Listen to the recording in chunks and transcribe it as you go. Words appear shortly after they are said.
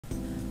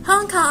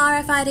Hong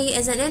Kong RFID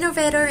is an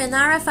innovator in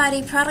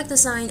RFID product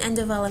design and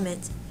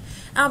development.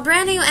 Our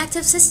brand new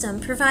active system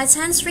provides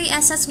hands-free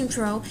access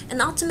control and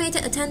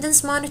automated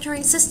attendance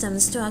monitoring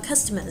systems to our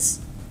customers.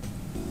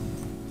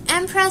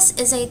 Empress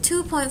is a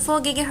 2.4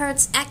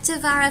 GHz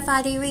active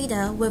RFID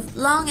reader with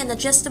long and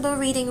adjustable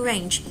reading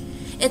range.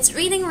 Its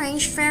reading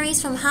range varies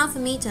from half a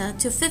meter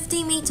to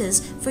 50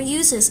 meters for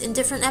users in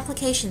different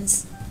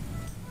applications.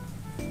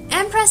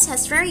 Empress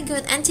has very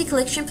good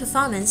anti-collision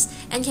performance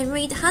and can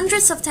read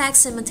hundreds of tags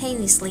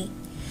simultaneously.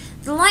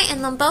 The light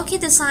and non-bulky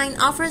design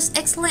offers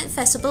excellent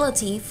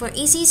flexibility for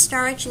easy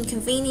storage and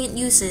convenient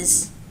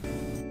uses.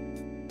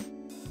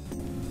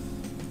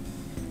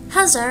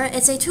 Hussar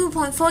is a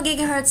 2.4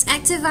 GHz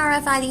active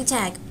RFID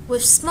tag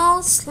with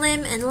small,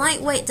 slim, and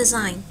lightweight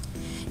design.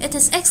 It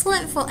is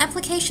excellent for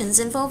applications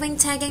involving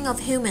tagging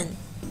of human.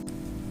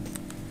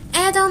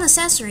 Add-on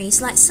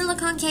accessories like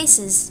silicone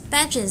cases,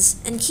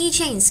 badges, and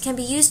keychains can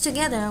be used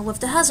together with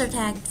the Hussar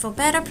tag for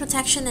better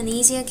protection and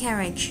easier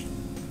carriage.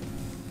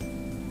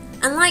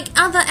 Unlike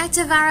other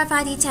active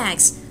RFID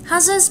tags,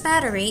 Hussar's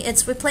battery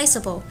is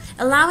replaceable,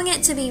 allowing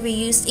it to be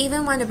reused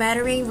even when the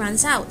battery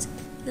runs out.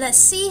 Let's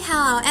see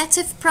how our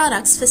active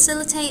products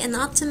facilitate an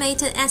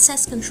automated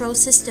access control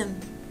system.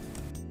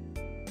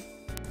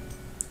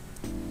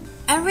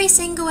 Every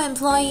single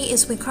employee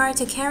is required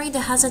to carry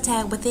the Hussar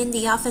tag within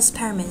the office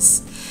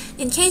premise.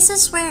 In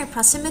cases where a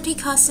proximity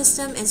cost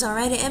system is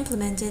already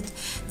implemented,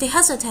 the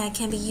Hussar tag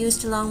can be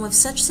used along with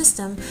such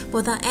system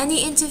without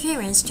any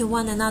interference to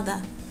one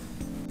another.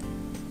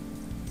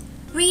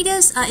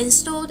 Readers are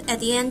installed at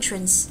the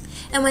entrance,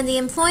 and when the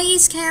employee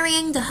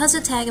carrying the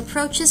Hussar tag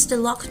approaches the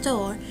locked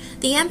door,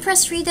 the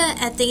Empress reader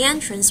at the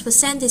entrance will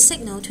send a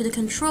signal to the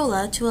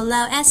controller to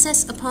allow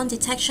access upon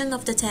detection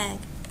of the tag.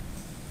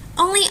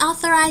 Only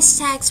authorized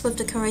tags with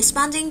the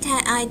corresponding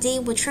tag ID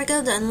will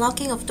trigger the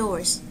unlocking of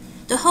doors.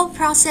 The whole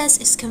process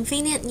is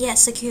convenient yet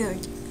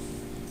secured.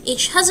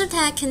 Each Hussar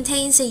tag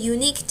contains a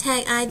unique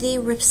tag ID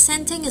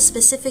representing a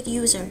specific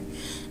user.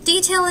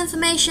 Detailed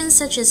information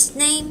such as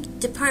name,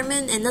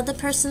 department, and other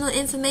personal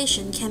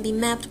information can be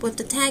mapped with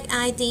the tag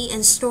ID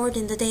and stored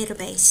in the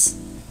database.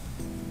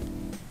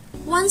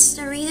 Once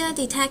the reader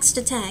detects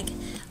the tag,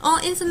 all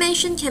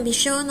information can be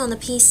shown on the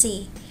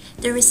PC.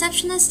 The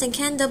receptionist then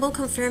can double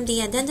confirm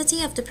the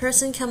identity of the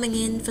person coming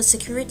in for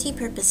security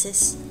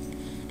purposes.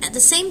 At the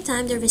same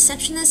time, the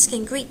receptionist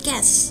can greet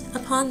guests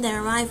upon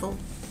their arrival.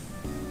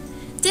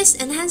 This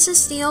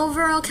enhances the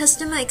overall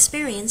customer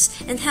experience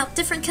and helps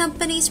different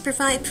companies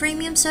provide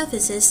premium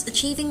services,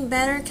 achieving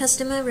better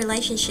customer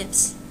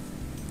relationships.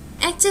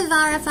 Active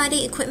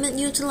RFID equipment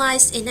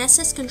utilized in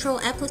access control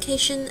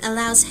application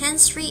allows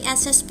hands-free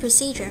access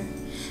procedure,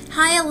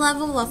 higher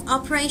level of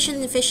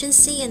operation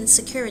efficiency and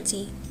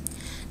security.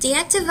 The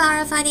active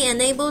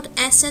RFID-enabled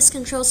access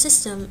control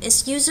system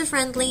is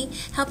user-friendly,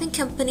 helping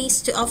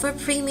companies to offer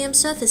premium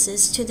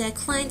services to their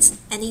clients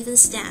and even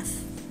staff.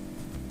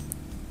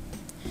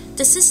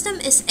 The system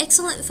is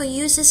excellent for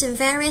users in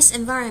various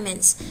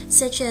environments,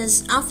 such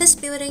as office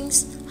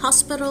buildings,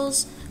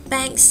 hospitals,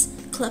 banks,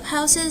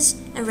 clubhouses,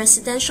 and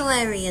residential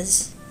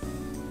areas.